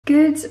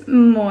Good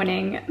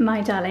morning,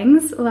 my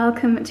darlings.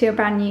 Welcome to a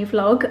brand new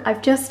vlog.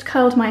 I've just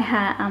curled my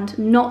hair and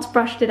not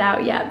brushed it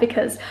out yet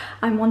because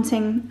I'm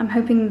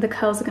hoping the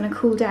curls are going to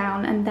cool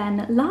down and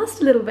then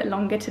last a little bit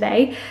longer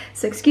today.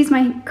 So excuse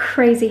my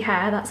crazy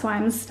hair, that's why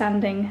I'm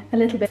standing a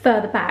little bit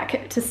further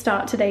back to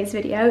start today's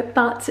video.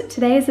 But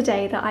today is a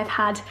day that I've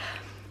had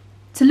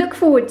to look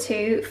forward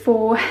to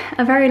for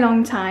a very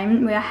long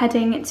time. We are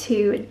heading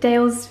to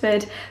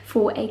Daylesford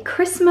for a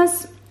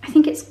Christmas, I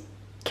think it's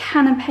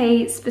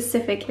canapé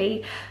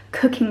specifically,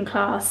 cooking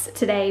class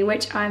today,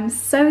 which I'm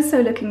so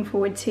looking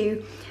forward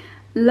to.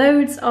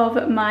 Loads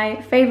of my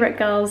favourite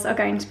girls are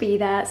going to be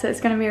there, so it's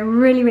going to be a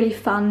really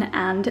fun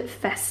and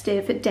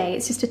festive day.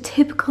 It's just a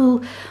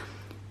typical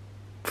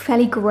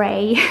fairly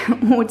grey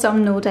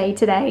autumnal day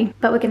today,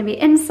 but we're going to be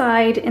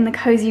inside in the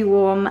cozy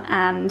warm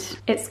and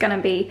it's going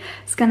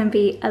to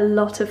be a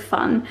lot of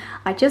fun.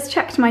 I just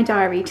checked my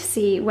diary to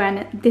see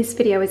when this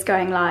video is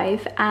going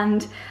live,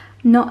 and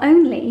not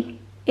only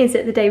is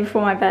it the day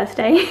before my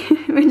birthday,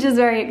 which is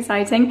very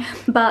exciting,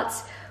 but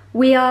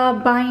we are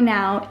by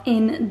now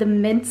in the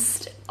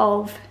midst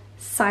of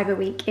Cyber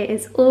Week. It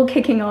is all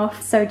kicking off,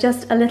 so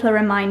just a little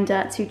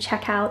reminder to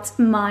check out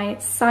my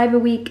Cyber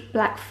Week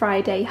Black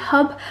Friday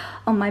hub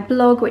on my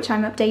blog, which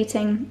I'm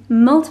updating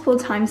multiple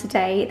times a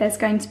day. There's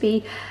going to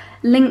be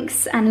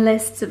links and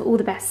lists of all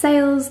the best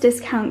sales,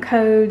 discount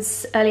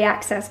codes, early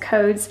access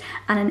codes,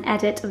 and an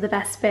edit of the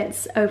best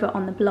bits over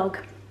on the blog.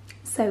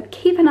 So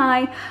keep an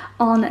eye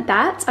on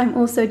that. I'm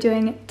also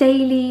doing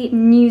daily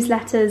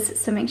newsletters,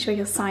 so make sure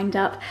you're signed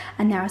up,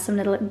 and there are some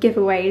little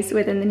giveaways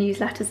within the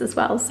newsletters as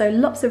well. So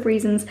lots of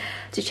reasons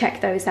to check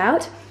those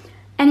out.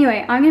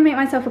 Anyway, I'm gonna make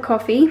myself a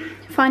coffee,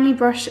 finally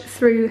brush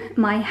through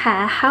my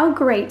hair. How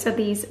great are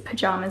these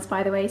pajamas,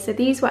 by the way? So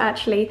these were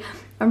actually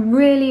a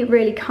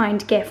really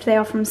kind gift. They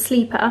are from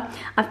Sleeper.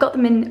 I've got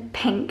them in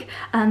pink,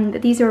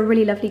 but these are a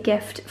really lovely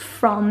gift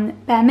from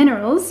Bare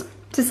Minerals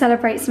to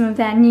celebrate some of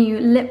their new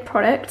lip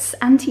products,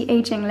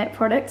 anti-aging lip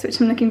products,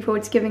 which I'm looking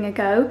forward to giving a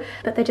go.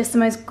 But they're just the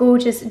most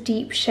gorgeous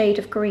deep shade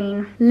of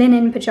green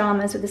linen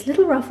pajamas with this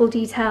little ruffle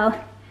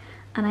detail,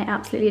 and I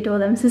absolutely adore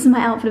them. So this is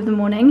my outfit of the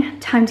morning.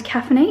 Time to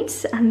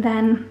caffeinate and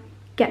then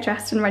get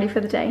dressed and ready for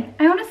the day.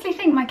 I honestly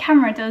think my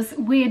camera does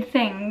weird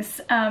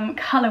things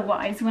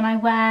colour-wise when I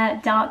wear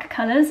dark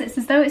colours. It's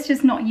as though it's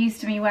just not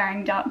used to me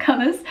wearing dark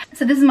colours.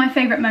 So this is my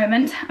favourite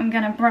moment. I'm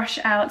gonna brush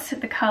out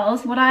the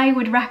curls. What I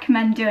would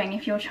recommend doing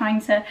if you're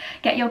trying to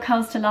get your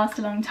curls to last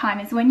a long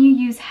time is when you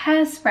use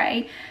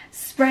hairspray,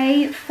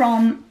 spray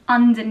from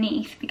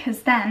underneath,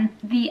 because then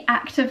the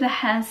act of the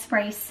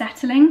hairspray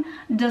settling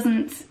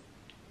doesn't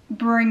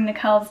bring the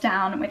curls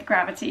down with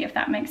gravity, if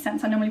that makes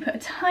sense. I normally put a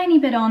tiny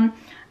bit on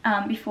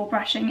before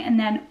brushing, and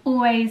then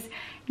always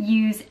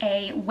use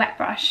a wet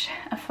brush,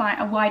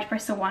 a wide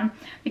bristle one,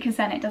 because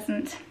then it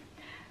doesn't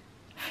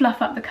fluff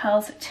up the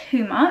curls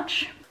too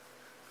much.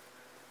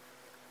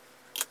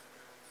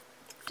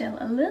 Still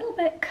a little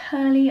bit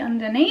curly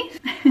underneath,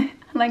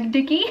 like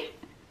Dickie.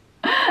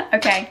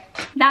 Okay,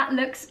 that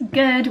looks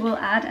good. We'll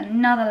add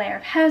another layer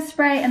of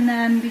hairspray, and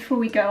then before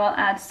we go, I'll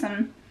add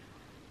some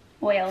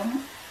oil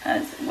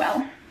as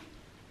well.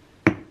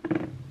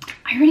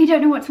 I really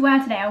don't know what to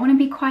wear today. I want to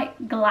be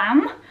quite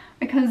glam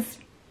because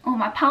all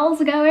my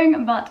pals are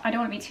going, but I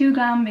don't want to be too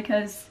glam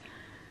because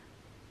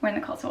we're in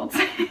the Cotswolds.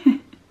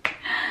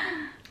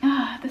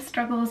 The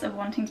struggles of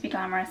wanting to be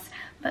glamorous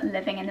but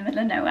living in the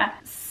middle of nowhere.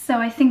 So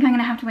I think I'm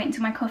gonna have to wait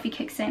until my coffee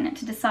kicks in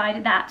to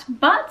decide that,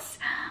 but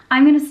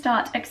I'm gonna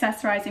start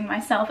accessorizing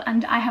myself,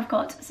 and I have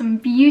got some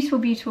beautiful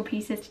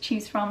pieces to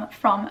choose from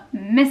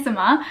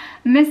Missoma.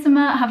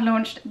 Missoma have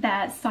launched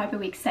their Cyber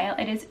Week sale.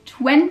 It is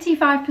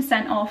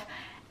 25% off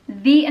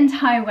the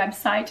entire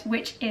website,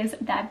 which is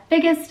their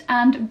biggest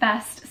and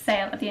best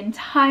sale of the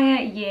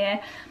entire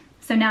year.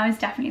 So now is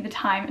definitely the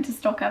time to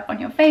stock up on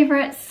your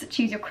favorites,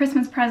 choose your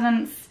Christmas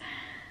presents,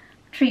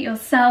 treat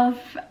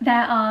yourself.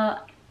 There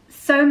are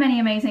so many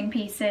amazing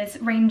pieces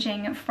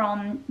ranging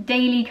from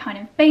daily kind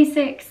of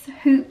basics,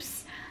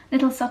 hoops,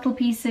 little subtle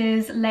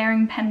pieces,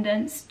 layering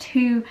pendants,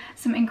 to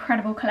some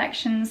incredible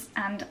collections,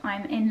 and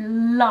I'm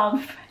in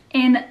love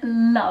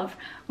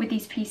with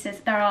these pieces.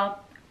 There are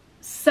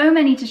so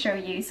many to show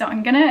you, so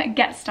I'm gonna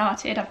get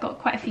started. I've got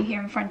quite a few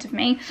here in front of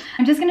me.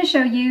 I'm just gonna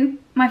show you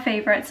my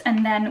favorites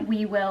and then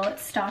we will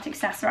start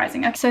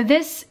accessorizing. Okay, so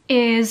this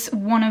is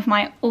one of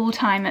my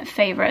all-time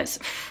favorites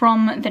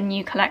from the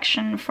new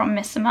collection from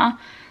Missoma.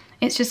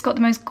 It's just got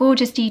the most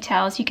gorgeous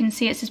details. You can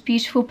see it's this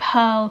beautiful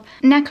pearl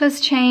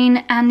necklace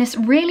chain and this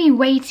really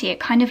weighty, it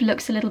kind of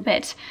looks a little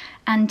bit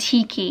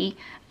antique-y,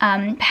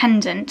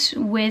 pendant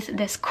with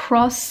this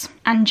cross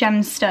and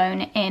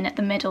gemstone in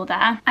the middle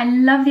there. I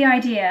love the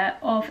idea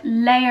of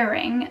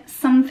layering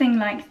something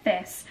like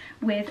this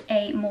with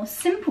a more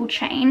simple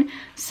chain,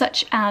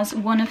 such as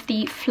one of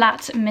the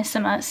flat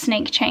Missoma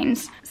snake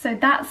chains. So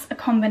that's a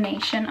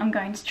combination I'm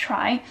going to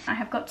try. I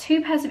have got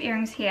two pairs of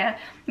earrings here,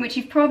 which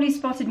you've probably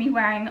spotted me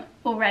wearing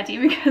already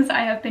because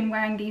I have been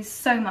wearing these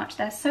so much.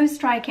 They're so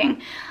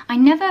striking. I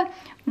never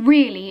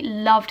really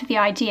loved the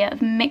idea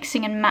of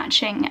mixing and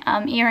matching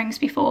earrings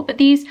before, but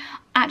these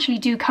actually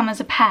do come as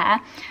a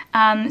pair.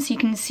 So you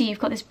can see you've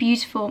got this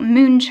beautiful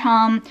moon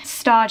charm,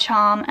 star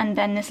charm, and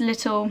then this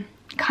little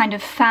kind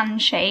of fan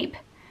shape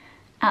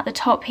at the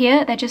top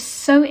here. They're just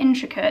so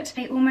intricate.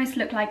 They almost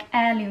look like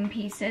heirloom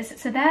pieces,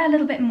 so they're a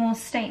little bit more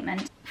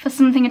statement. For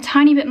something a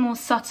tiny bit more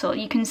subtle,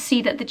 you can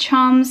see that the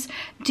charms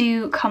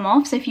do come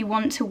off, so if you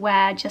want to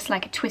wear just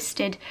like a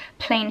twisted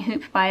plain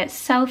hoop by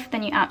itself,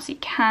 then you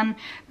absolutely can.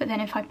 But then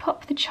if I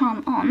pop the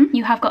charm on,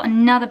 you have got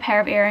another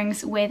pair of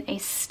earrings with a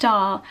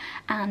star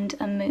and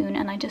a moon,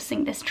 and I just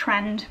think this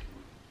trend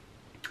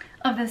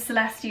of the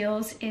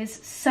celestials is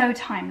so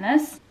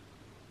timeless.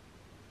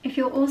 If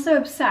you're also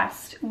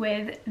obsessed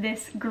with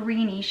this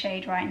greeny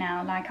shade right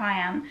now, like I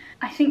am,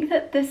 I think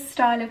that this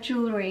style of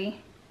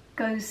jewellery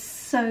goes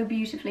so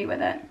beautifully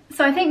with it.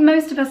 So I think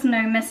most of us know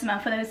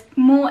Missoma for those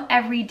more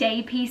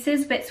everyday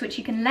pieces, bits which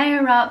you can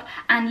layer up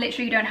and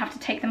literally you don't have to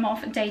take them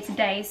off day to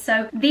day.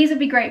 So these would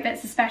be great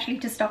bits, especially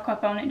to stock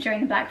up on during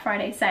the Black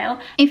Friday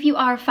sale. If you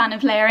are a fan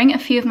of layering, a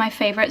few of my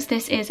favourites,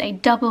 this is a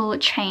double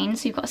chain.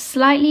 So you've got a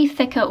slightly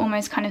thicker,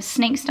 almost kind of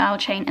snake style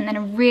chain, and then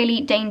a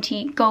really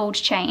dainty gold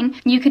chain.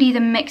 You could either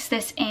mix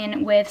this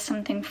in with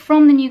something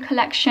from the new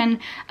collection,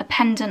 a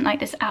pendant like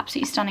this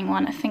absolutely stunning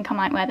one. I think I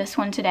might wear this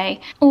one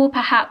today. Or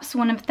perhaps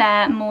one of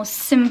their more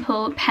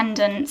simple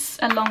pendants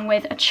along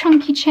with a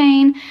chunky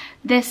chain.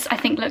 This I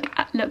think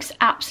looks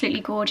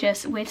absolutely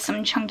gorgeous with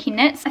some chunky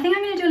knits. I think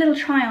I'm going to do a little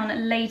try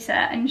on later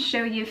and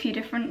show you a few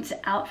different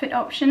outfit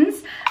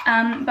options.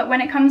 But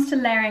when it comes to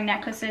layering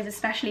necklaces,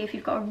 especially if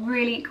you've got a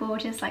really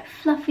gorgeous like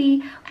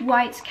fluffy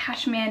white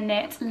cashmere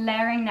knit,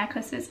 layering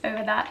necklaces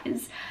over that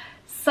is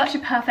such a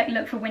perfect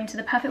look for winter,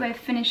 the perfect way of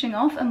finishing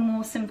off a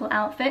more simple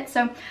outfit.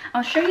 So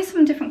I'll show you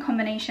some different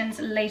combinations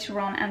later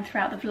on and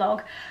throughout the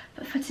vlog.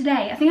 But for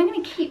today, I think I'm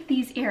going to keep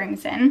these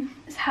earrings in.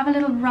 Let's have a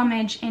little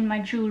rummage in my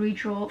jewellery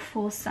drawer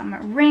for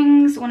some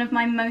rings. One of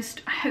my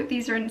most, I hope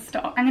these are in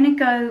stock. I'm going to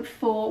go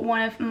for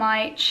one of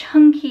my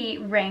chunky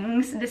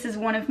rings. This is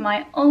one of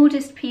my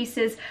oldest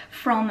pieces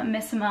from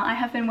Missoma. I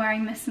have been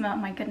wearing Missoma, oh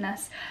my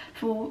goodness,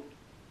 for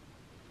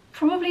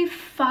probably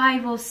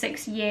 5 or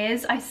 6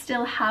 years. I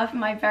still have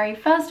my very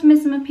first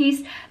Missoma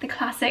piece, the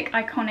classic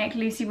iconic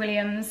Lucy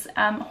Williams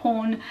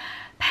horn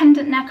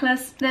pendant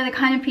necklace. They're the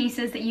kind of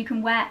pieces that you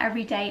can wear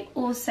every day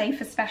or save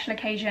for special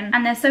occasion,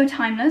 and they're so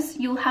timeless.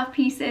 You'll have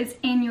pieces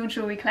in your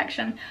jewelry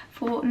collection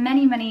for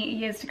many, many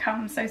years to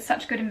come, so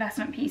such good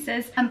investment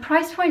pieces. And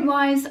price point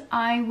wise,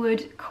 I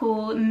would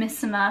call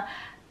Missoma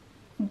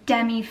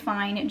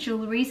demi-fine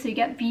jewellery, so you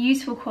get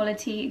beautiful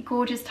quality,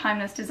 gorgeous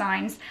timeless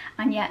designs,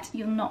 and yet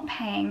you're not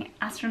paying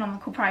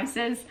astronomical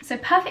prices. So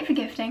perfect for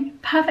gifting,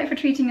 perfect for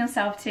treating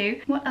yourself to.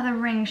 What other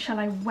ring shall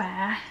I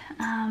wear?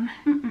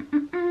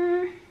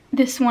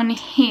 This one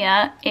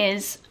here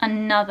is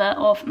another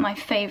of my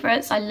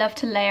favourites. I love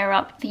to layer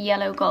up the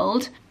yellow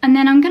gold. And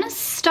then I'm going to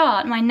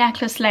start my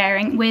necklace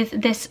layering with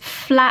this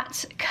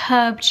flat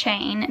curb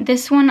chain.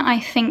 This one I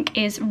think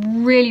is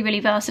really,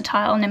 really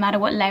versatile no matter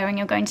what layering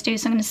you're going to do.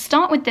 So I'm going to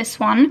start with this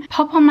one,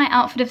 pop on my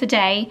outfit of the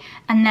day,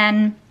 and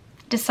then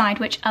decide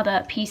which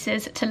other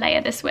pieces to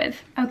layer this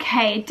with.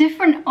 Okay,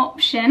 different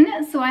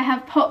option. So I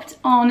have popped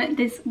on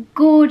this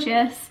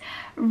gorgeous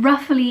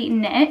ruffly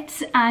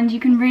knit, and you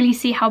can really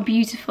see how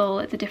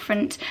beautiful the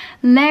different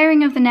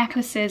layering of the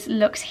necklaces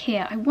looks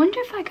here. I wonder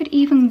if I could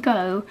even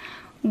go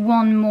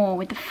one more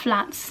with the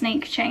flat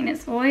snake chain.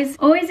 It's always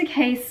a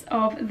case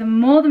of the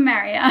more the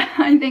merrier.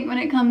 I think when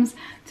it comes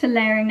to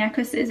layering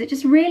necklaces, it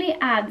just really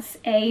adds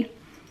a,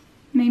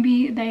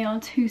 maybe they are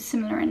too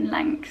similar in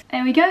length.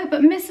 There we go.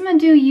 But Missoma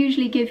do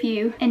usually give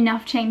you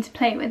enough chain to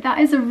play with. That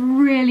is a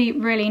really,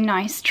 really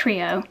nice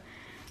trio.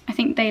 I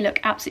think they look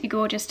absolutely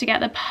gorgeous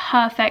together,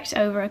 perfect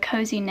over a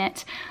cozy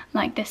knit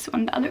like this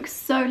one. That looks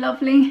so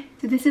lovely.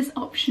 So this is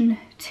option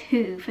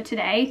 2 for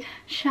today.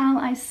 Shall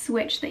I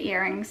switch the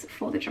earrings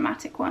for the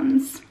dramatic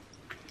ones?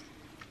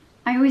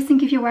 I always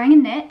think if you're wearing a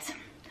knit,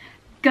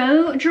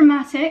 go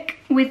dramatic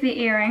with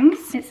the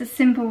earrings. It's a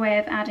simple way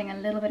of adding a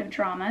little bit of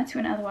drama to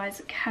an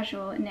otherwise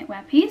casual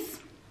knitwear piece.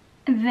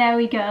 There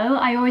we go.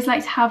 I always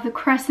like to have the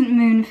crescent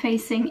moon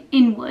facing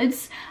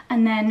inwards,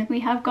 and then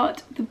we have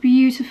got the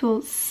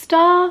beautiful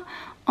star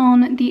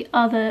on the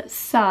other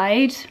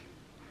side.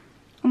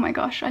 Oh my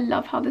gosh, I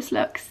love how this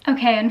looks.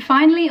 Okay, and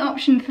finally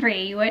option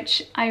 3,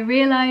 which I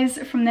realise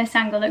from this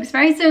angle looks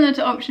very similar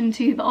to option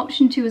 2, but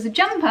option 2 is a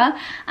jumper,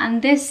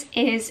 and this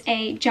is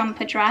a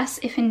jumper dress.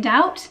 If in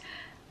doubt,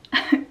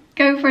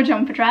 go for a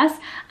jumper dress.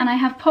 And I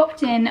have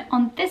popped in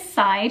on this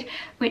side,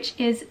 which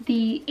is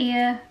the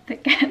ear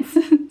that gets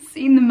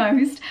seen the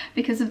most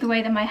because of the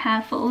way that my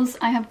hair falls.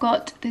 I have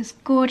got this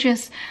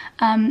gorgeous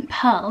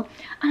pearl,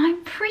 and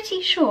I'm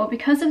pretty sure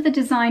because of the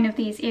design of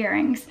these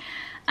earrings,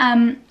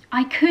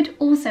 I could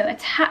also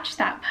attach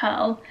that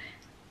pearl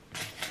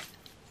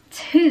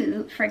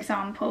to, for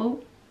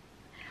example,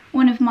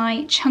 one of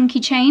my chunky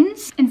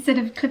chains. Instead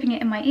of clipping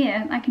it in my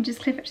ear, I can just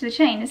clip it to the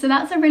chain. So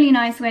that's a really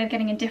nice way of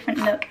getting a different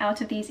look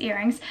out of these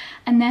earrings.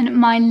 And then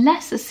my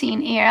lesser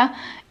seen ear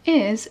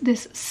is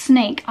this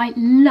snake. I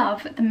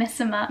love the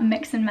Missoma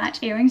mix and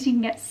match earrings. You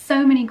can get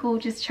so many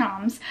gorgeous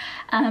charms,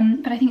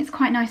 but I think it's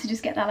quite nice to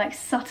just get that like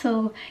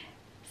subtle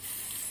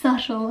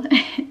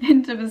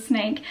hint of a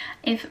snake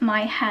if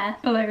my hair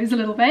blows a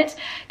little bit.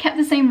 Kept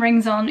the same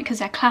rings on because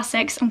they're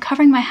classics. I'm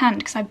covering my hand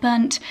because I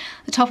burnt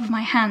the top of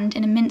my hand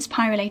in a mince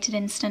pie related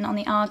incident on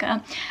the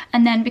Aga.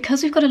 And then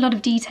because we've got a lot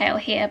of detail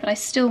here, but I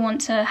still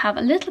want to have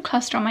a little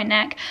cluster on my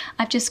neck,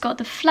 I've just got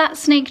the flat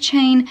snake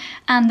chain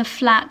and the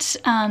flat,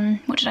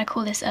 what did I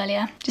call this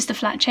earlier? Just the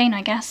flat chain,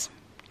 I guess.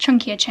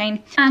 Chunkier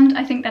chain. And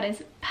I think that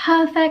is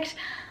perfect.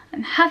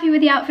 I'm happy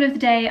with the outfit of the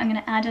day. I'm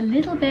gonna add a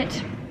little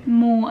bit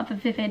more of a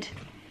vivid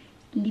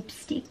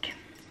lipstick.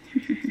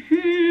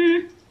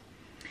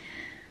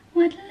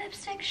 What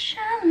lipstick shall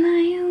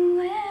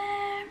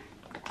I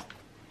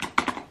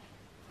wear?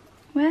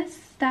 Where's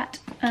that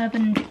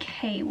Urban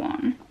Decay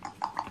one?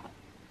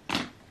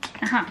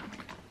 Aha.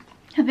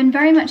 I've been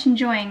very much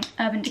enjoying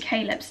Urban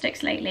Decay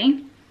lipsticks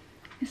lately.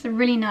 It's a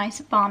really nice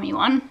balmy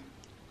one.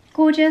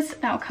 Gorgeous.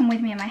 That will come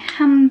with me in my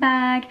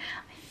handbag. I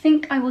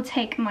think I will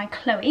take my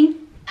Chloe.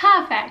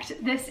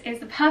 Perfect. This is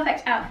the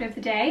perfect outfit of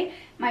the day.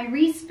 My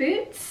Reese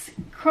boots,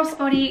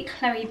 crossbody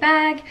Chloe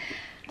bag,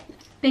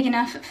 big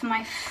enough for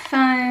my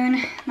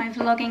phone, my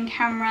vlogging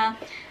camera,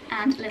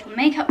 and a little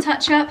makeup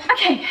touch-up.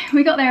 Okay,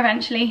 we got there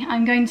eventually.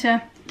 I'm going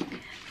to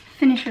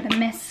finish with a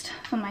mist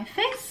for my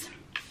face.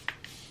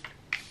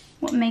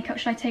 What makeup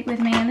should I take with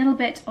me? A little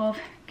bit of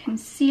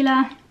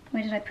concealer.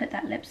 Where did I put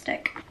that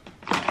lipstick?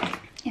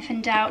 If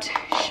in doubt,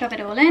 shove it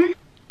all in,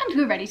 and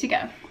we're ready to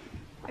go.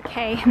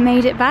 Okay,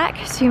 made it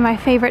back to my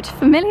favourite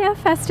familiar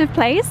festive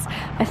place.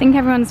 I think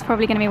everyone's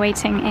probably going to be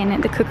waiting in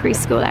the cookery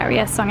school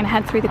area, so I'm going to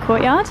head through the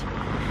courtyard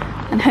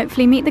and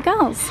hopefully meet the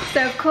girls.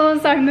 So of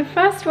course I'm the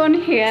first one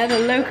here, the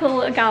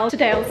local gal to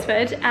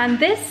Daylesford, and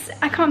this,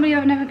 I can't believe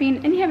I've never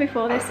been in here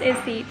before. This is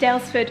the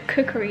Daylesford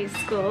Cookery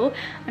School.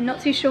 I'm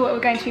not too sure what we're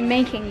going to be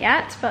making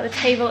yet, but the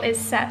table is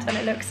set and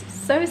it looks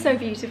so, so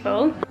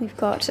beautiful. We've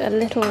got a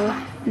little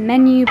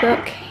menu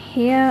book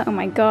here, oh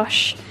my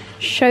gosh.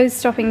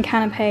 Show-stopping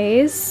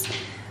canapes.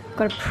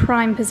 Got a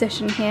prime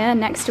position here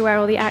next to where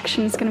all the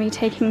action is going to be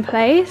taking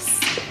place.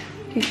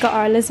 We've got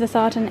our Elizabeth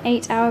Arden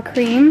 8-hour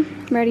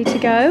cream ready to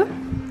go.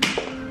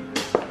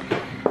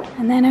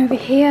 And then over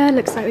here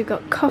looks like we've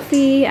got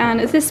coffee, and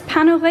is this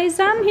pain au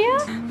raisin here?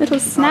 Little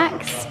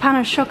snacks, pain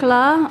au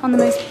chocolat on the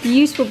most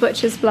beautiful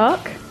butcher's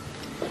block.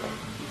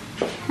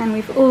 And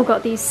we've all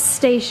got these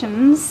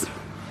stations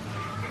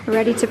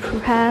ready to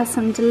prepare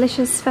some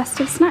delicious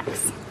festive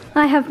snacks.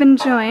 I have been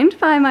joined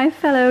by my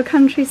fellow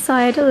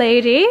countryside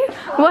lady.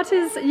 What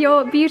is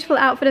your beautiful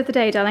outfit of the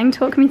day, darling?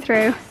 Talk me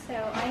through. So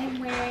I am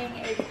wearing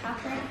a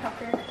Catherine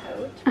Tucker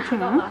coat, which I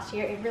got last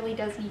year. It really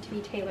does need to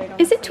be tailored on.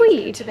 Is it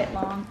tweed? It's a bit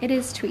long. It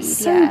is tweed,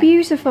 So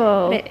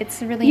beautiful. But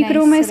it's really You nice could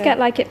almost sort get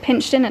of, like it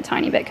pinched in a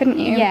tiny bit, couldn't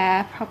you?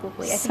 Yeah,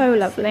 probably. So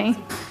lovely.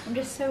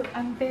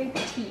 I'm very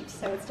petite,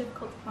 so it's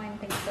difficult to find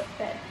things that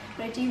fit.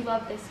 But I do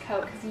love this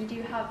coat because you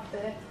do have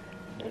the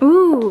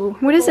Ooh,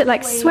 what is it,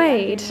 like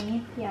suede?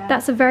 Yeah.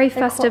 That's a very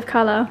festive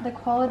colour. The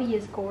quality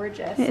is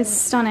gorgeous. It is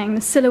stunning.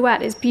 The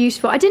silhouette is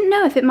beautiful. I didn't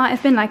know if it might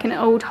have been like an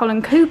old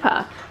Holland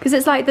Cooper, because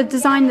it's like the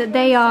design that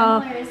they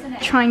are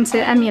trying to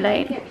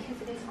emulate.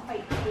 Because it is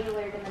quite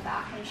tailored in the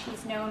back, and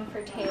she's known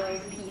for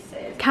tailored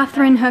pieces.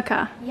 Catherine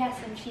Hooker. Yes,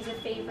 and she's a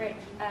favourite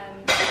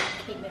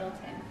Kate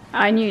Middleton.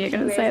 I knew you were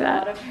going to say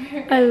that.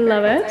 I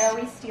love it. I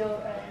always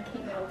steal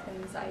Kate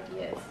Middleton's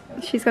ideas.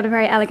 She's got a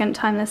very elegant,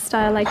 timeless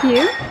style like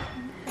you.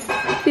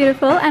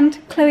 Beautiful. And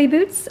Chloe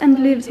boots and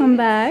Louis Vuitton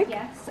bag.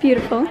 Yes.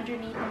 Beautiful.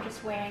 Underneath I'm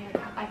just wearing,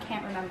 I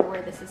can't remember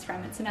where this is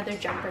from. It's another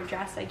jumper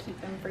dress. I keep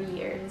them for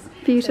years.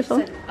 Beautiful.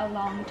 So it's a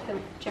long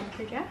tote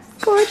jumper dress.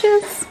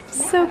 Gorgeous.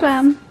 So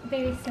glam.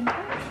 Very simple.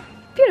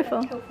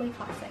 Beautiful. Totally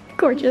classic.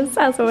 Gorgeous,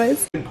 as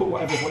always. You can put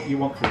what you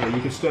want through there.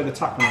 You can stir the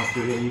tapenade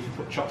through there. You can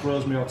put chopped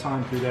rosemary or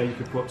thyme through there. You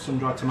can put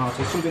sun-dried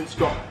tomatoes. Something that's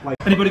got like.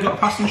 Anybody got a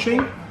pasta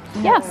machine?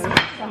 Yes.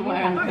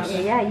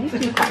 Yeah, you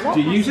do quite a lot.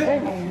 Do you use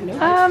it?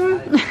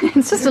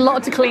 It's just a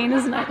lot to clean,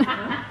 isn't it?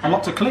 A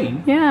lot to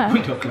clean? Yeah.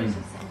 We don't clean.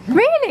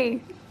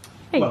 Really?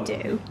 I Well,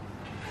 do.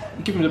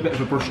 Give it a bit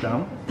of a brush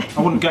down.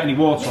 I wouldn't get any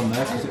water on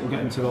there because it will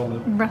get into all the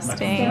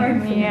Rusty.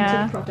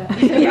 Yeah.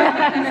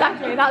 Yeah,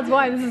 exactly. That's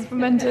why this is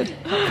fermented.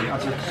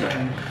 As a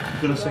certain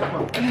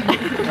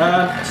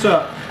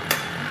so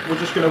we're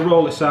just going to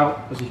roll this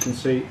out, as you can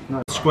see.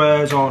 Nice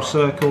squares or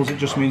circles. It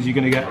just means you're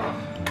going to get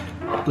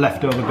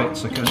leftover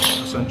bits,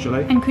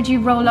 essentially. And could you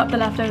roll up the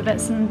leftover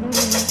bits and... Moving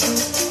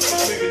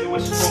the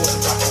whisk forward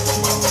and back.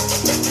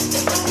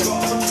 You've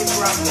got 100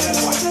 grams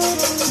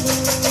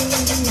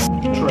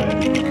of tray,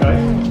 okay?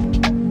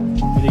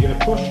 And you're going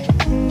to push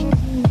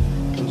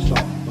and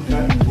stop,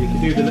 okay? You can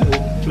do the little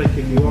flick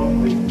if you want,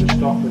 or you can just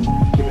stop and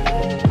give it a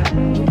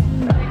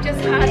We've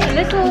just had a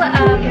little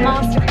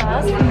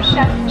masterclass from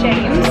Chef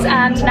James,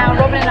 and now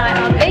Robin and I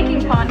are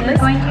baking partners.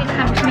 We're going to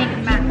attempt to make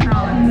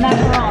macarons.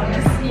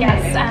 Macarons,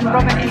 yes, and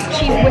Robin is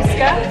chief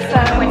whisker, so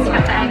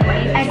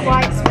Egg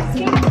whites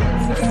whisking.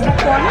 step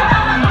one.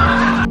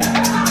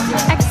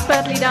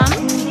 Expertly done. I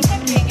think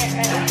I'm doing it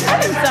right. I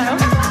think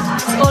so.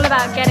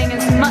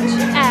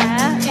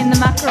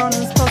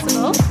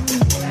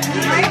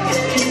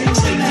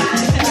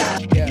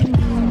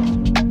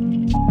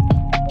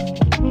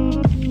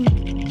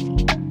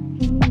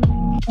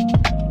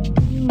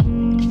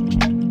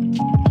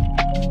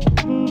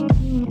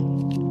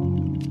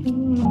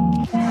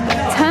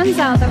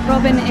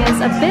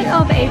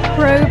 a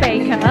pro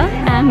baker,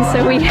 and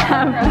so we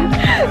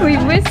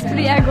whisked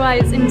the egg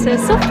whites into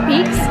soft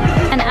peaks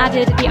and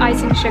added the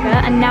icing sugar,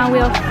 and now we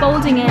are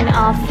folding in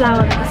our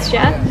flour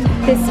mixture.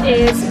 This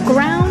is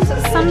ground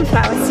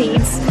sunflower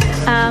seeds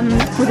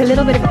with a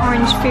little bit of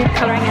orange food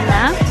colouring in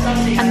there,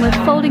 and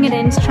we're folding it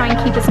in to try and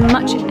keep as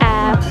much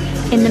air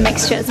in the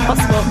mixture as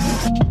possible.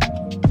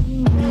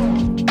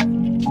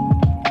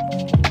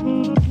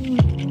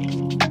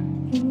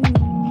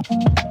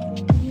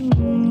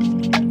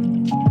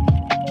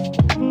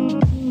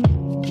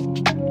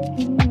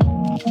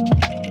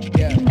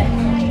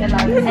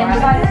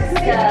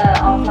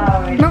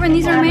 Robin,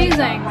 these are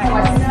amazing. The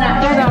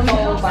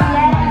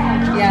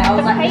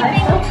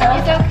piping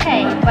is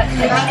okay, but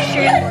the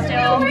texture is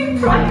still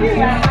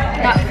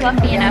not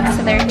fluffy enough,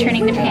 so they're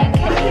turning to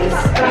pancakes.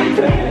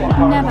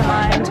 Never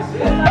mind.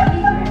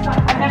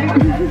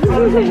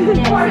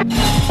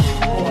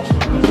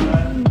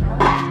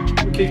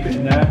 Keep it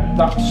in there.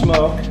 That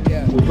smoke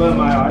will burn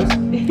my eyes,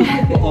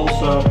 but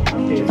also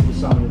adhere to the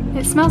salmon.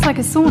 It smells like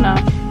a sauna.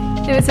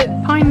 Is it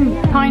pine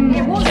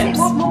chips?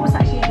 What was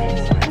actually in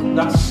it?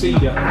 That's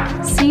cedar.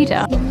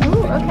 Cedar.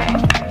 Ooh, okay.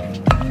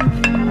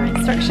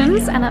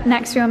 Instructions, and up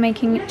next we are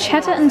making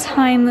cheddar and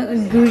thyme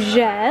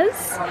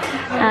gougères,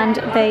 and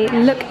they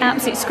look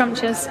absolutely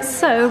scrumptious.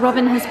 So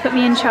Robin has put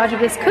me in charge of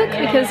this cook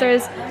because there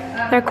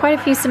are quite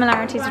a few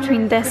similarities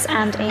between this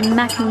and a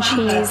mac and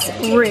cheese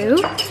roux.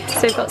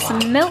 So we've got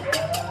some milk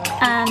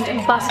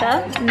and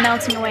butter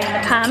melting away in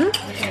the pan.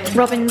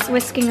 Robin's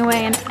whisking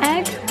away an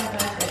egg.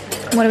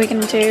 What are we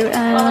going to do?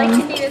 All I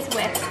can do is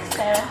whisk,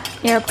 so...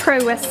 You're a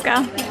pro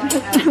whisker.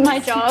 My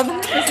job.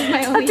 This is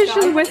my only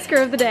Official job. whisker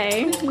of the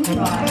day.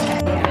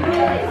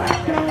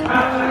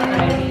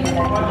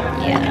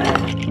 Yeah.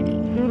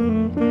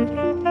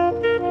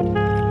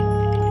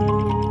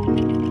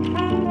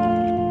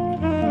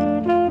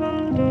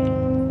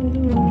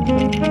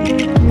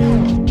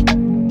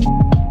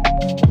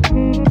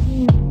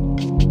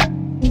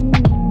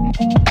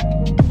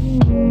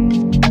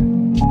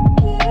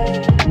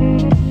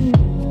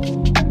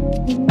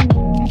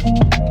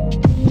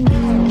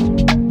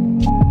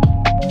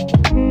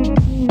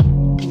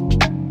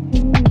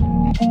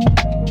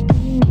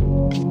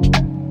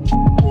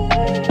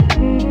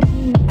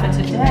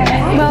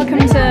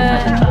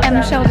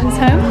 Sheldon's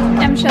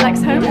home.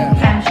 Sheldon's home.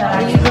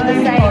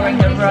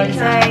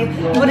 Rosé.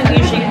 You wouldn't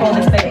usually call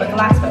this paper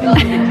glass, but well,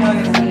 there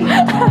you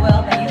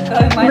go.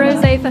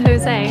 Rosé for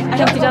Jose.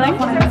 Thank you, darling.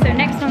 So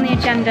next on the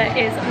agenda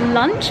is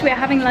lunch. We're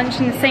having lunch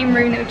in the same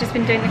room that we've just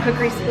been doing the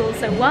cookery school.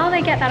 So while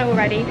they get that all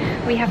ready,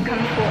 we have come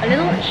for a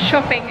little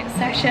shopping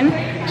session.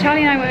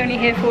 Charlie and I were only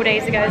here 4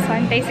 days ago, so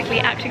I'm basically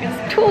acting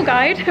as tour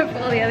guide for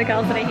all the other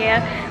girls that are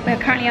here. We're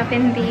currently up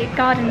in the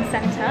garden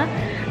centre,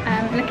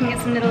 looking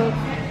at some little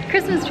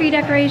Christmas tree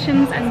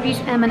decorations and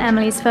Em and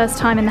Emily's first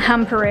time in the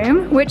hamper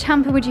room. Which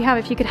hamper would you have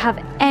if you could have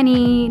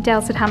any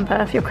Daylesford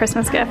hamper for your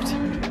Christmas gift?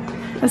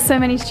 There's so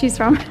many to choose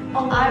from.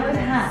 I would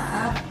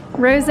have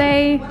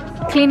Rosé,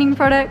 cleaning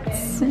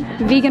products,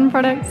 vegan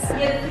products.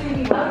 Yeah, the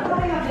cleaning one. I'd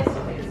probably have this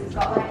one because it's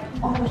got like,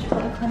 oh, it's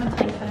got the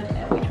clementine filled in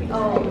it, which we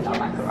just made with our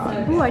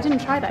macarons. Oh, I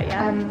didn't try that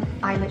yet.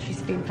 I literally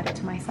spoon fed it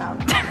to myself.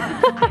 I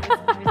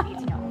was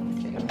eating it on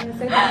the spoon.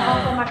 So all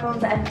our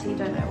macarons are empty,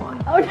 don't know why.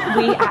 Oh, no.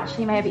 We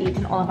actually may have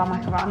eaten all of our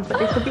macarons, but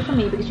this would be for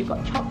me because you've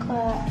got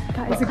chocolate.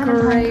 That is a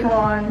great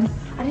one.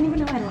 I didn't even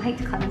know I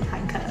liked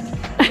clementine curds.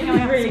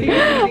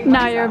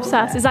 Now you're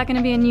obsessed. Is that going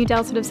to be a new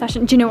Daylesford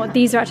obsession? Do you know what?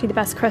 These are actually the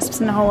best crisps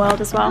in the whole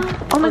world as well.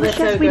 Oh my gosh,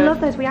 yes, so we good. love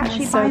those. We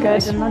actually So buy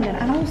those good. in London,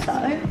 and also,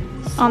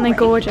 Aren't they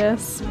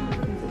gorgeous?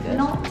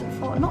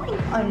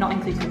 not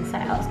included in the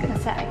sale. I was going to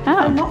say,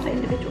 Oh. not for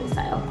individual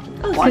sale.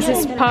 This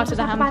is part of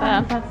the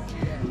hamper.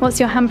 What's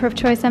your hamper of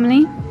choice,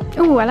 Emily?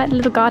 Oh, I like the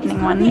little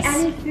gardening ones. The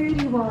any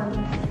foodie one.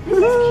 This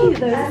is cute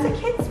though. That's a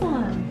kid's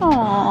one.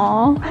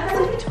 Aww.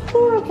 That's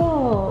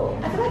adorable.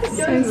 I feel like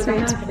So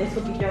sweet. This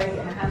would be going in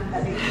a hamper.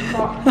 You've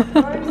got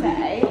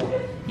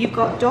rosé. You've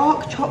got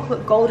dark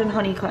chocolate golden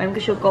honeycomb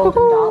because you're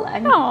golden,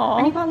 darling. Aw.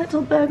 And you've got a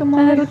little bergamot.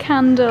 A little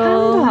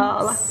candle.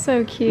 Candle. So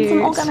And cute.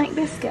 some organic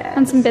biscuits.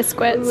 And some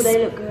biscuits. Ooh,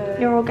 they look good.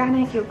 You're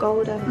organic, you're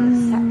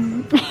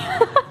golden. Sexy.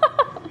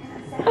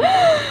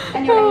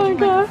 And you're Oh my aging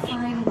like a gosh.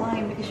 fine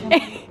wine because you're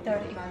not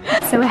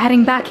 30. So we're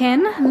heading back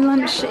in.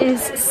 Lunch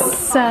is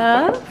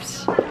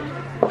served.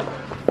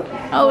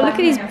 Oh, look at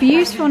these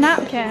beautiful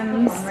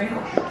napkins.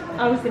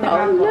 I was gonna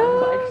grab one,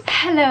 but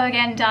Hello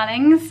again,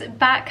 darlings.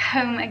 Back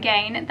home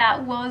again.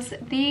 That was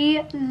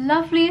the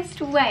loveliest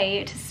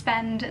way to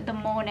spend the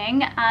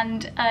morning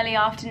and early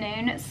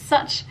afternoon.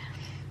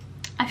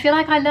 I feel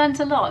like I learned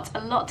a lot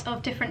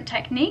of different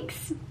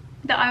techniques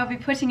that I will be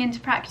putting into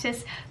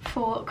practice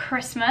for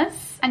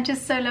Christmas, and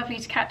just so lovely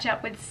to catch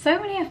up with so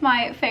many of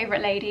my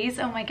favourite ladies.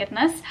 Oh my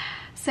goodness.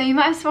 So you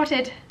might have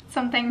spotted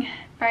something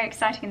very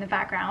exciting in the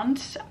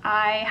background.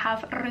 I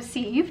have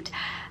received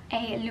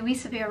a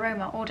Luisa Via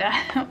Roma order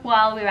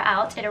while we were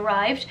out. It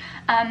arrived.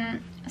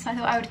 So I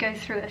thought I would go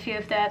through a few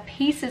of the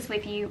pieces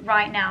with you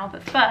right now,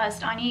 but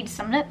first I need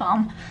some lip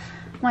balm.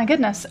 My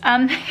goodness.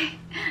 And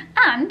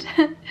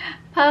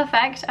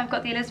perfect, I've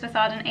got the Elizabeth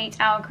Arden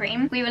 8-hour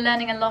cream. We were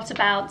learning a lot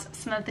about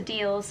some of the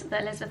deals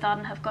that Elizabeth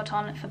Arden have got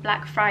on for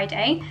Black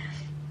Friday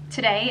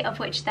today, of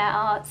which there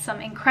are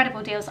some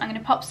incredible deals. I'm going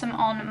to pop some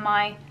on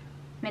my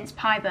mince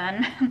pie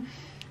bun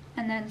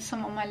and then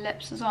some on my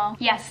lips as well.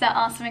 Yes, there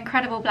are some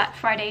incredible Black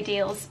Friday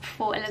deals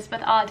for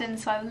Elizabeth Arden,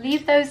 so I'll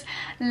leave those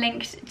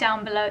linked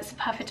down below. It's a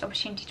perfect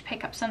opportunity to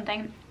pick up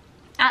something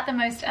at the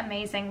most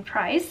amazing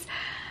price.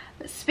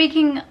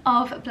 Speaking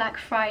of Black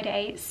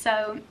Friday,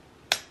 so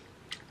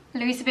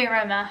Louisa B.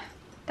 Aroma,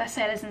 their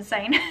sale is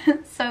insane.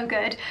 So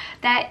good.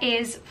 There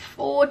is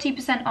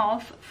 40%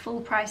 off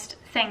full-priced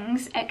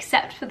things,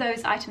 except for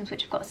those items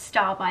which have got a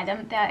star by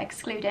them. They're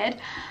excluded.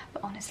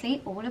 But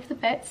honestly, all of the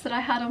bits that I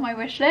had on my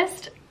wish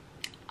list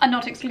are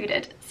not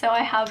excluded. So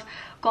I have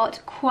got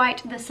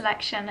quite the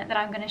selection that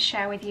I'm going to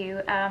share with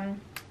you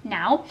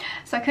now.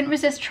 So I couldn't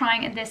resist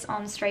trying this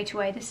on straight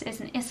away. This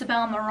is an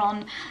Isabel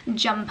Marant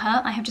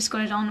jumper. I have just got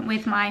it on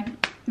with my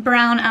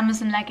brown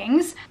Amazon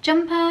leggings.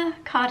 Jumper,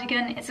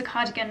 cardigan. It's a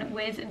cardigan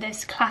with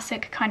this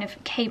classic kind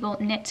of cable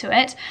knit to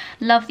it.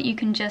 Love that you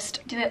can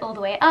just do it all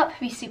the way up,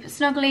 be super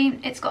snuggly.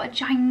 It's got a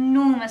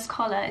ginormous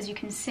collar, as you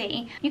can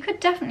see. You could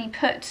definitely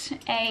put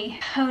a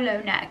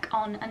polo neck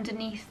on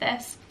underneath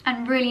this,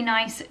 and really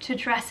nice to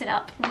dress it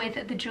up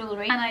with the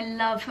jewellery. And I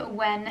love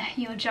when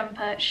your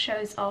jumper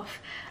shows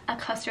off a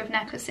cluster of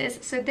necklaces.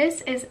 So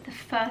this is the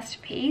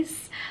first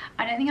piece.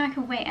 I don't think I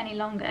can wait any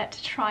longer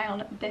to try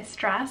on this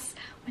dress.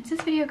 When's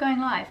this video going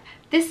live?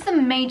 This is a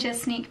major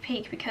sneak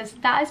peek because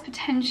that is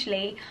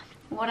potentially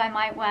what I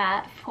might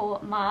wear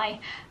for my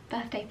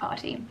birthday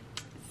party.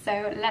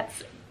 So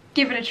let's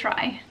give it a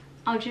try.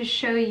 I'll just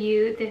show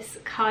you this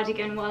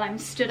cardigan while I'm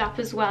stood up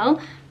as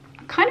well.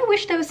 Kind of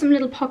wish there were some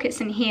little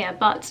pockets in here,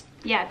 but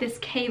yeah, this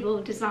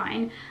cable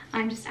design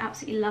I'm just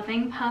absolutely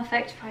loving.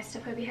 Perfect. If I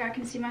step over here I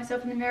can see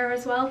myself in the mirror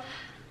as well.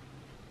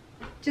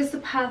 Just the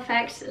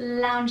perfect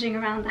lounging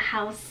around the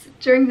house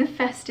during the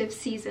festive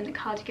season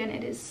cardigan.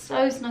 It is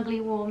so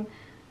snugly warm.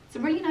 It's a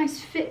really nice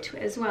fit to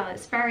it as well.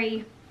 It's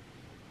very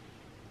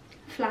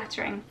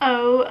flattering.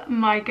 Oh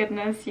my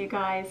goodness, you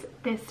guys,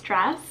 this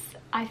dress,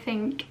 I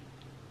think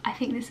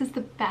this is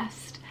the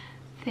best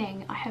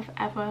thing I have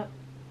ever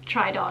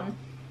tried on.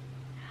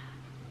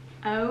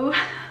 Oh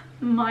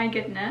my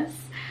goodness.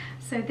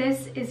 So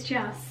this is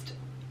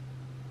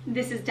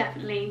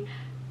definitely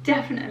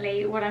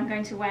what I'm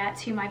going to wear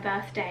to my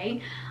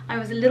birthday. I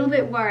was a little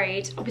bit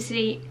worried.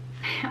 Obviously,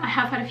 I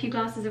have had a few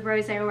glasses of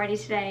rosé already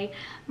today.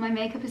 My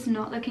makeup is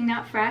not looking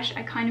that fresh.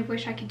 I kind of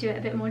wish I could do it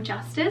a bit more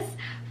justice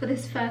for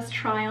this first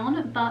try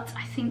on, but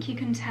I think you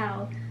can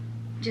tell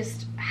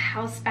just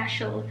how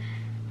special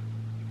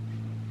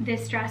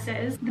this dress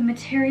is. The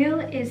material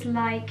is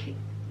like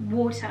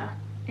water.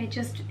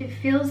 It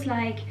feels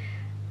like,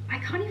 I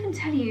can't even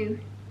tell you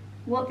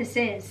what this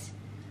is.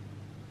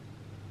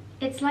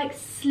 It's like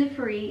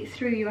slippery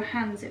through your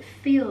hands. It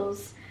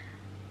feels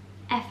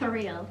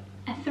ethereal.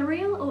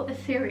 Ethereal or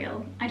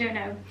ethereal? I don't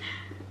know.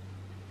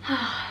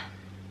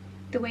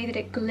 The way that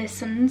it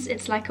glistens,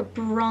 it's like a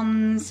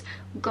bronze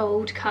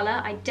gold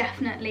colour. I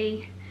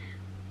definitely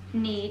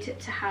need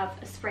to have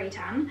a spray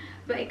tan,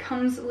 but it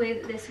comes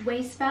with this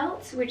waist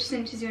belt which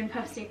cinches you in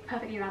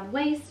perfectly around the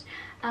waist.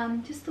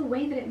 Just the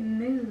way that it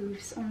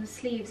moves on the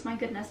sleeves, my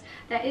goodness.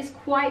 There is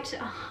quite a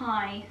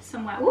high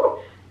somewhere, ooh,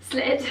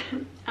 slit,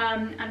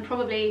 and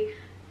probably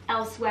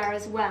elsewhere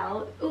as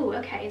well. Ooh,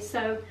 okay,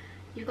 so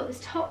you've got this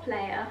top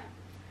layer,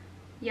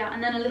 yeah,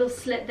 and then a little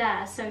slit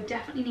there, so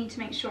definitely need to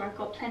make sure I've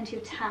got plenty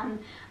of tan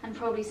and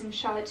probably some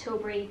Charlotte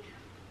Tilbury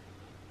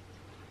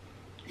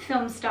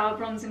Film Star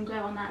Bronze and Glow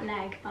on that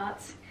leg. But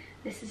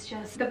this is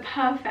just the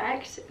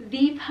perfect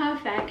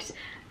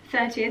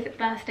 30th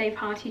birthday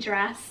party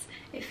dress.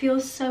 It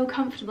feels so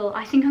comfortable.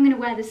 I think I'm going to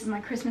wear this as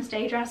my Christmas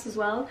Day dress as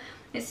well.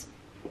 It's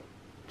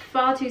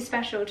far too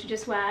special to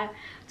just wear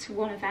to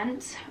one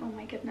event. Oh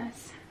my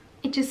goodness.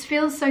 It just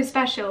feels so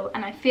special,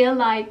 and I feel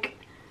like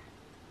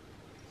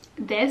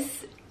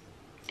this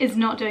is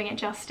not doing it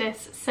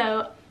justice.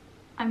 So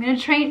I'm going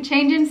to change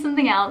into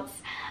something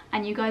else,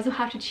 and you guys will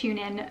have to tune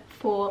in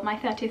for my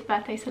 30th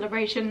birthday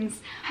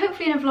celebrations.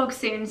 Hopefully in a vlog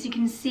soon, so you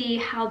can see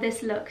how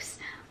this looks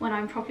when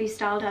I'm properly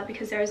styled up,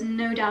 because there is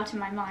no doubt in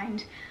my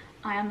mind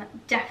I am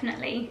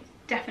definitely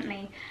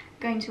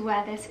going to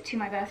wear this to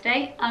my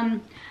birthday.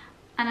 And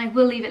I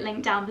will leave it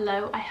linked down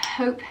below. I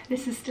hope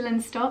this is still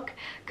in stock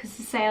because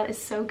the sale is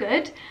so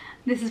good.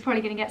 This is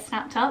probably going to get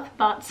snapped up,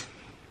 but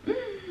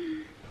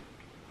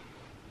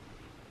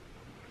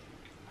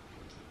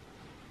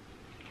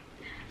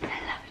I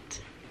love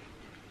it.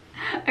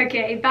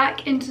 Okay,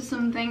 back into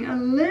something a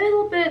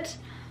little bit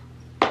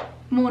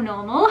more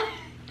normal.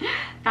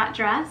 That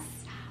dress.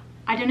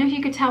 I don't know if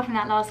you could tell from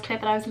that last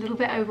clip, but I was a little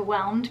bit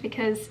overwhelmed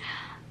because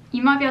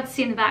you might be able to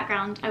see in the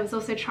background I was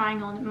also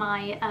trying on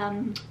my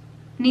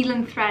needle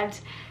and thread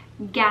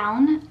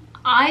gown.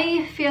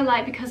 I feel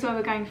like because where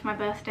we're going for my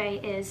birthday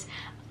is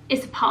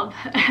a pub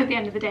at the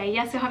end of the day.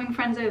 Yes, we're having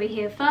friends over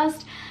here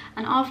first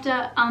and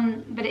after,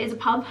 but it is a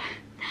pub,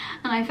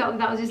 and I felt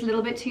that was just a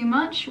little bit too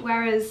much,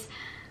 whereas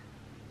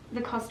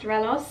the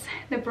Costarellos,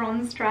 the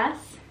bronze dress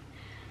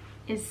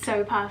is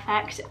so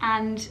perfect,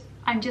 and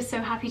I'm just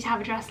so happy to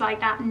have a dress like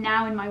that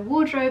now in my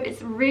wardrobe.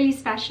 It's really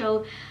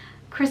special.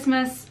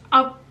 Christmas,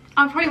 I'll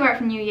probably wear it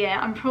for New Year.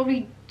 I'm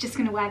probably just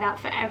gonna wear that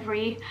for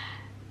every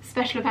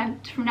special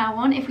event from now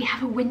on if we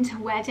have a winter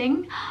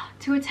wedding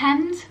to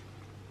attend.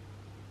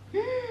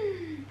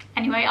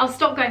 Anyway, I'll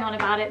stop going on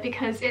about it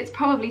because it's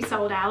probably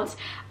sold out,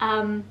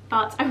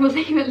 but I will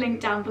leave a link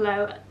down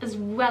below as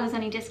well as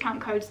any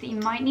discount codes that you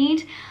might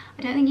need.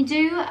 I don't think you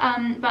do,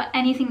 but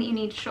anything that you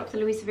need to shop the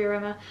Luisa Via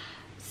Roma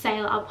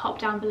sale I'll pop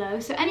down below.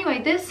 So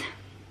anyway, this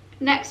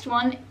next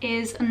one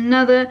is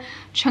another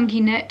chunky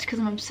knit because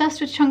I'm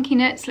obsessed with chunky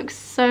knits. Looks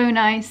so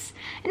nice.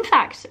 In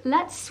fact,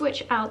 let's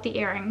switch out the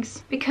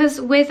earrings because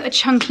with a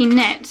chunky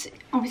knit,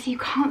 obviously you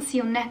can't see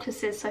your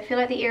necklaces, so I feel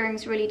like the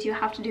earrings really do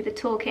have to do the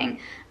talking.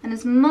 And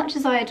as much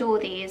as I adore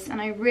these,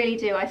 and I really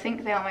do, I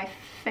think they are my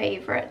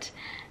favourite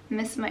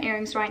Missoma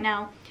earrings right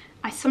now,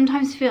 I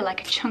sometimes feel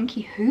like a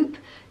chunky hoop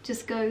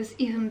just goes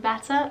even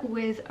better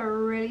with a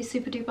really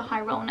super duper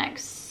high roll neck.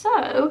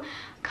 So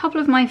a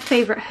couple of my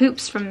favourite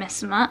hoops from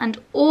Missoma,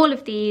 and all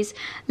of these,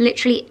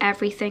 literally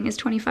everything is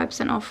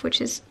 25% off,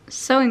 which is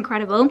so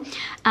incredible.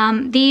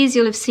 These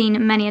you'll have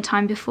seen many a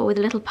time before with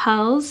the little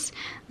pearls,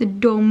 the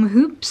dome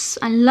hoops.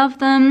 I love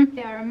them,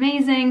 they are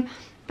amazing.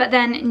 But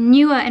then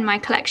newer in my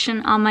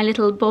collection are my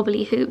little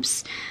bobbly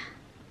hoops.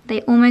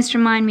 They almost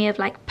remind me of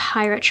like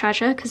pirate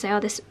treasure because they are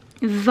this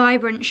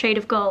vibrant shade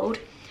of gold.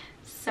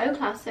 So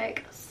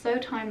classic, so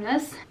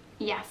timeless.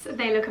 Yes,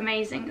 they look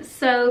amazing.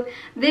 So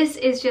this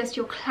is just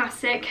your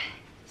classic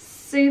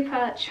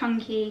super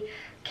chunky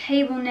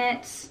cable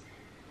knit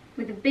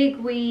with a big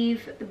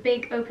weave, the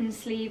big open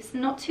sleeves,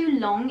 not too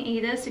long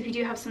either, so if you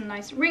do have some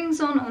nice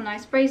rings on or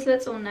nice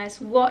bracelets or nice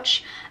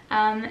watch,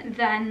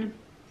 then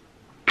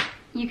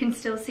you can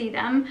still see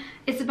them.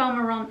 Isabel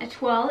Marant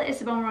Etoile.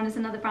 Isabel Marant is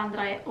another brand that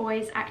I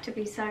always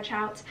actively search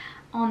out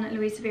on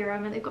Luisa Via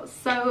Roma. They've got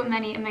so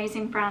many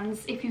amazing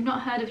brands. If you've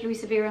not heard of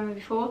Luisa Via Roma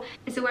before,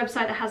 it's a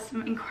website that has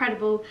some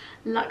incredible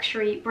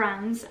luxury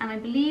brands, and I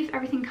believe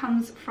everything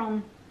comes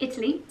from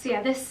Italy. So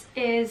yeah, this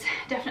is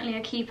definitely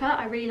a keeper.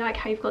 I really like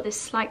how you've got this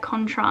slight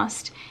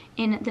contrast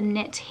in the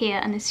knit here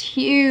and this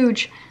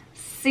huge,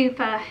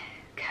 super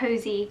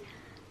cozy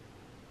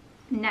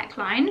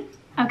neckline.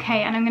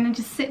 Okay, and I'm gonna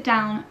just sit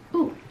down.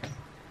 Ooh.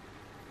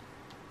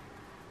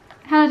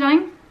 Hello,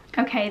 darling.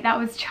 Okay, that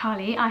was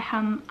Charlie.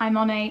 I'm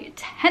on a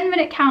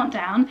 10-minute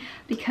countdown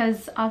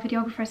because our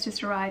videographer has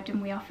just arrived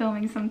and we are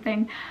filming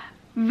something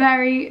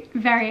very,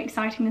 very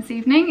exciting this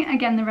evening.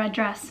 Again, the red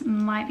dress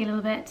might be a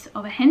little bit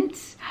of a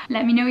hint.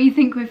 Let me know what you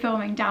think we're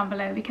filming down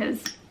below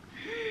because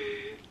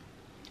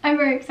I'm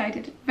very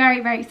excited, very,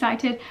 very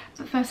excited.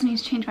 But first I need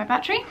to change my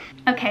battery.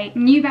 Okay,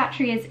 new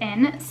battery is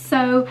in.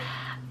 So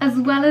as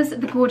well as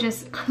the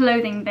gorgeous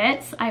clothing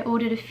bits, I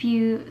ordered a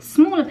few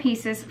smaller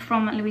pieces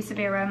from Luisa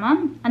Via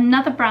Roma.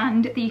 Another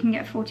brand that you can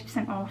get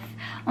 40% off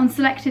on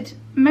selected,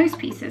 most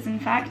pieces in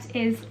fact,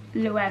 is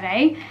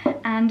Loewe.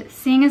 And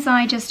seeing as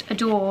I just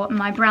adore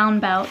my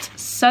brown belt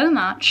so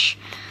much,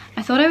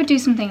 I thought I would do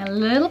something a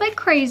little bit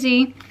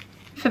crazy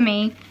for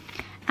me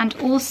and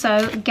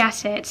also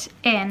get it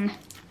in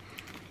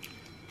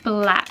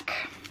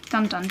black.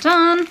 Dun dun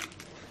dun.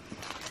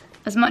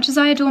 As much as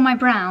I adore my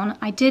brown,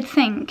 I did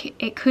think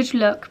it could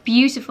look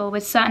beautiful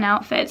with certain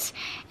outfits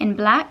in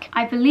black.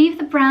 I believe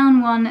the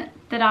brown one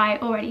that I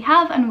already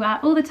have and wear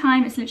all the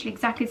time is literally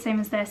exactly the same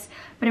as this,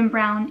 but in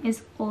brown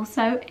is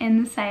also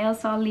in the sale,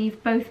 so I'll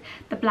leave both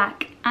the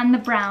black and the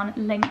brown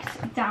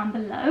linked down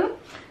below.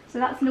 So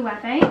that's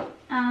Loewe.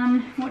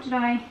 What did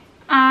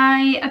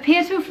I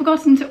appear to have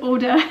forgotten to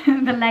order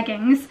the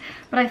leggings,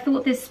 but I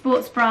thought this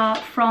sports bra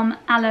from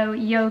Aloe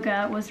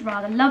Yoga was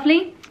rather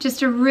lovely.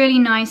 Just a really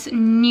nice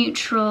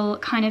neutral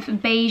kind of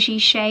beigey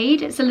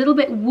shade. It's a little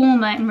bit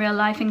warmer in real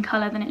life in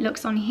colour than it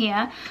looks on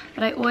here,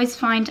 but I always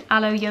find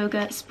Aloe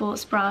Yoga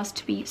sports bras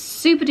to be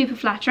super duper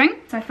flattering,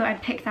 so I thought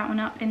I'd pick that one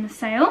up in the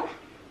sale.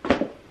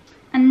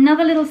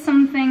 Another little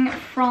something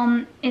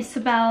from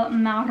Isabel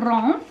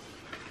Marant.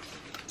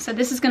 So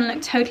this is going to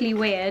look totally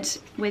weird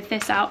with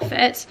this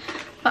outfit,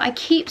 but I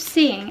keep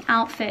seeing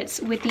outfits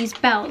with these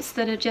belts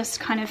that are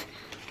just kind of,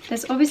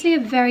 there's obviously a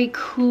very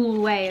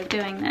cool way of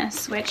doing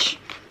this, which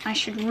I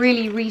should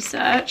really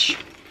research.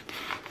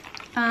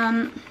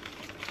 But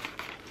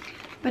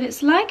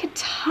it's like a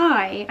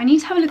tie. I need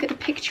to have a look at the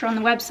picture on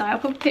the website. I'll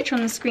put a picture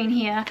on the screen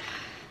here.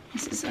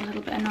 This is a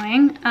little bit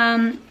annoying.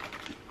 I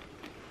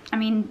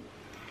mean,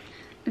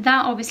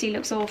 that obviously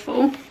looks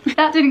awful.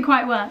 That didn't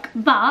quite work,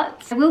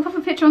 but I will pop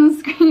a picture on the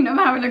screen of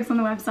how it looks on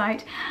the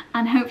website,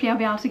 and hopefully I'll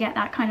be able to get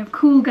that kind of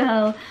cool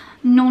girl,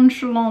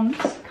 nonchalant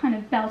kind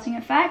of belting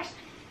effect.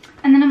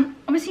 And then I'm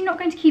obviously not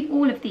going to keep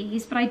all of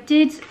these, but I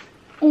did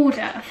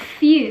order a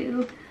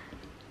few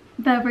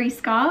Burberry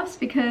scarves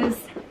because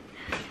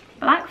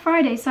Black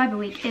Friday Cyber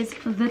Week is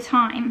the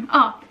time.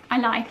 Oh, I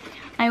lie.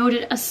 I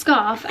ordered a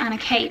scarf and a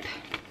cape.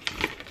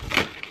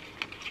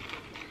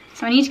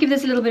 So I need to give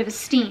this a little bit of a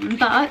steam,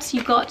 but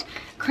you've got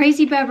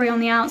Crazy Burberry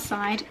on the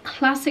outside,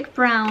 classic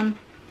brown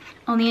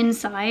on the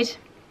inside.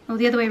 or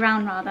the other way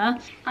around rather.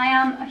 I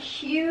am a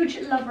huge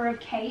lover of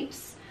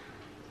capes.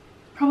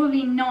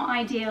 Probably not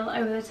ideal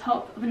over the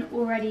top of an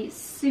already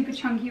super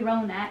chunky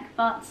roll neck,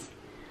 but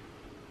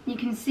you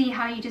can see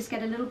how you just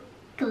get a little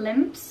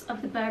glimpse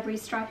of the Burberry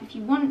stripe if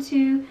you want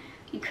to.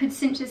 You could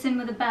cinch this in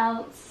with a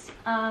belt.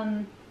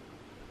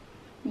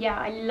 Yeah,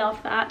 I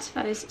love that.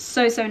 That is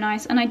so, so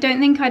nice. And I don't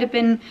think I'd have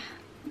been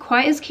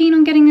quite as keen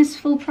on getting this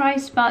full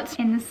price, but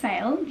in the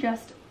sale,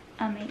 just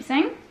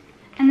amazing.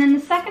 And then the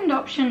second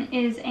option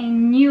is a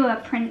newer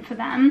print for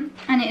them,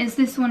 and it is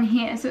this one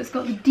here. So it's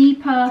got the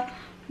deeper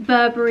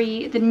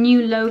Burberry, the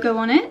new logo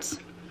on it.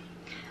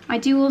 I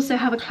do also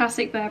have a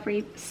classic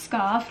Burberry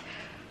scarf,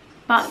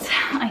 but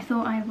I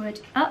thought I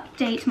would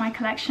update my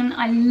collection.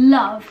 I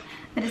love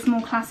that it's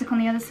more classic on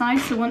the other side.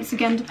 So once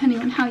again, depending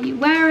on how you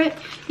wear it,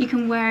 you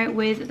can wear it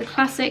with the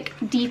classic,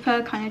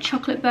 deeper kind of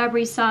chocolate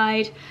Burberry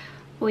side,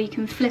 or you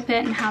can flip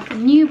it and have the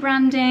new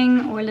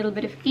branding, or a little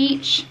bit of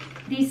each.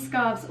 These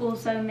scarves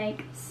also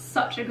make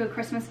such a good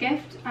Christmas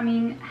gift. I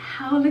mean,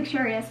 how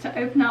luxurious to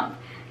open up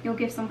your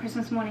gifts on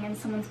Christmas morning and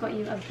someone's got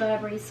you a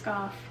Burberry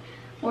scarf,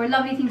 or a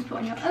lovely thing to put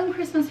on your own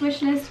Christmas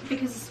wish list,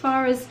 because as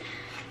far as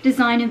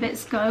designer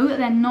bits go,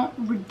 they're not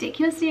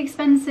ridiculously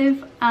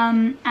expensive,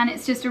 and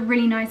it's just a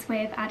really nice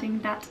way of adding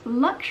that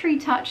luxury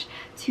touch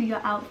to your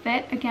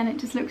outfit. Again, it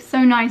just looks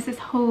so nice, this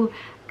whole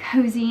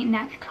cozy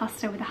neck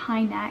cluster with a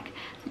high neck,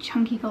 the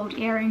chunky gold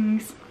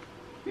earrings.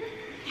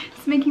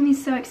 It's making me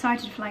so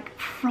excited for like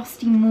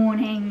frosty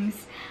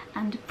mornings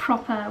and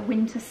proper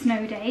winter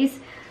snow days.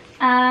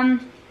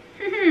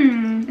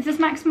 Is this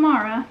Max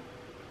Mara?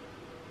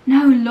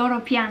 No, Loro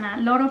Piana.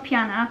 Loro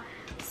Piana,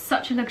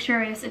 such a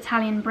luxurious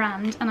Italian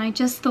brand, and I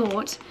just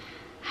thought,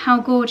 how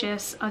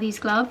gorgeous are these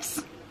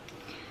gloves?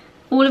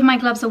 All of my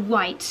gloves are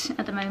white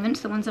at the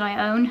moment, the ones that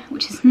I own,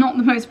 which is not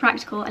the most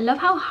practical. I love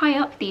how high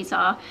up these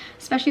are,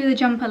 especially with a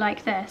jumper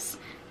like this.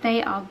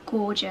 They are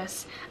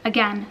gorgeous.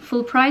 Again,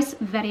 full price,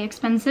 very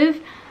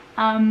expensive,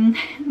 but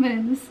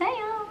in the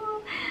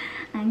sale,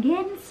 I'm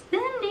getting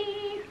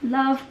spendy.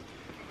 Love.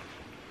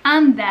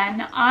 And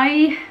then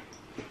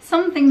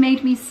something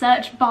made me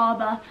search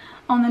Barber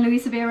on the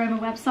Louisa V. Aroma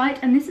website,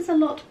 and this is a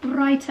lot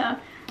brighter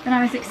than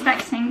I was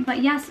expecting,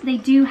 but yes, they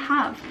do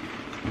have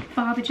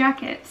Barber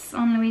jackets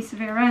on Louisa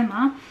V.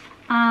 Aroma,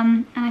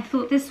 and I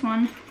thought this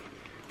one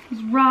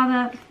was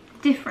rather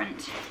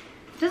different.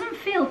 It doesn't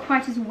feel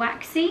quite as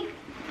waxy.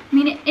 I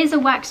mean, it is a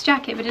wax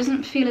jacket, but it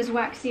doesn't feel as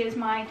waxy as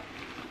my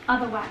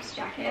other wax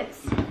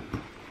jackets.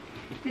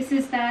 This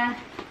is their,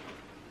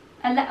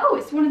 oh,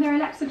 it's one of their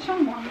Alexa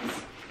Chung ones.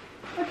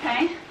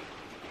 Okay.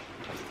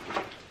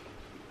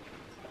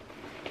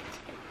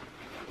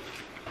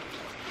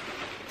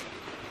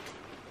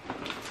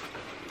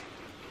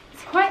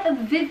 It's quite a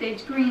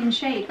vivid green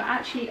shade, but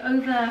actually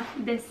over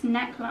this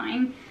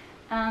neckline,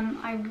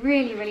 I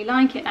really, really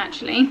like it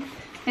actually.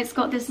 It's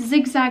got this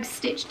zigzag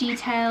stitch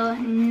detail,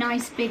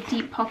 nice big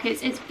deep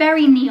pockets. It's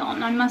very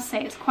neon, I must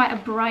say. It's quite a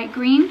bright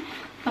green,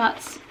 but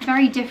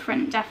very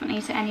different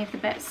definitely to any of the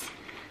bits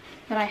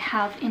that I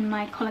have in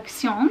my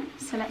collection.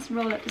 So let's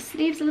roll up the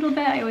sleeves a little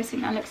bit. I always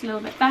think that looks a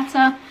little bit better,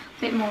 a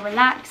bit more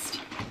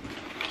relaxed.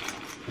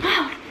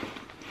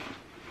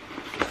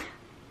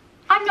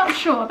 I'm not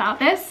sure about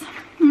this,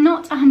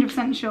 not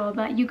 100% sure,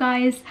 but you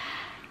guys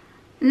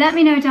let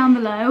me know down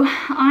below.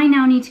 I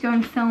now need to go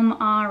and film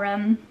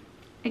our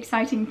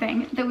exciting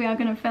thing that we are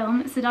going to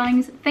film. So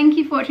darlings, thank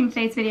you for watching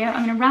today's video.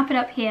 I'm going to wrap it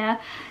up here.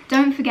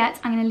 Don't forget,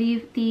 I'm going to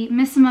leave the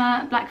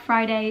Missoma Black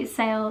Friday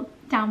sale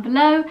down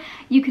below.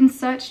 You can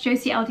search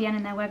Josie LDN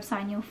in their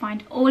website and you'll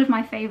find all of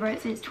my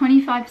favorites. It's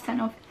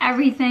 25% off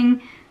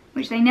everything,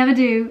 which they never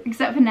do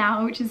except for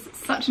now, which is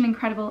such an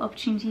incredible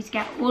opportunity to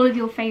get all of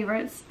your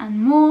favorites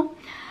and more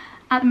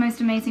at the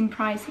most amazing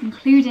price,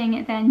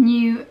 including their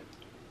new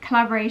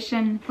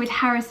collaboration with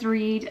Harris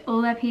Reed.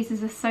 All their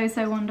pieces are so,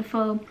 so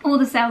wonderful. All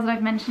the sales that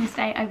I've mentioned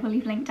today I will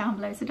leave linked down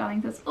below. So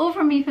darlings, that's all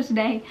from me for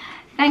today.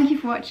 Thank you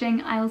for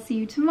watching. I will see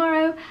you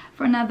tomorrow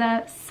for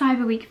another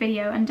Cyber Week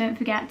video, and don't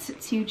forget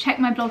to check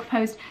my blog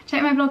post.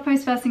 Check my blog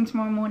post first thing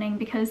tomorrow morning,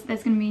 because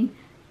there's going to be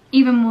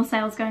even more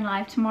sales going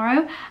live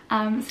tomorrow,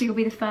 so you'll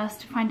be the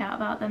first to find out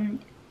about them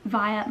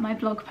via my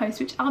blog post,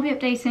 which I'll be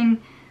updating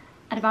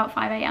at about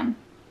 5 AM.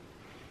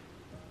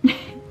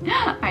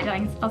 Alright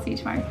darlings, I'll see you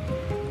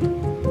tomorrow.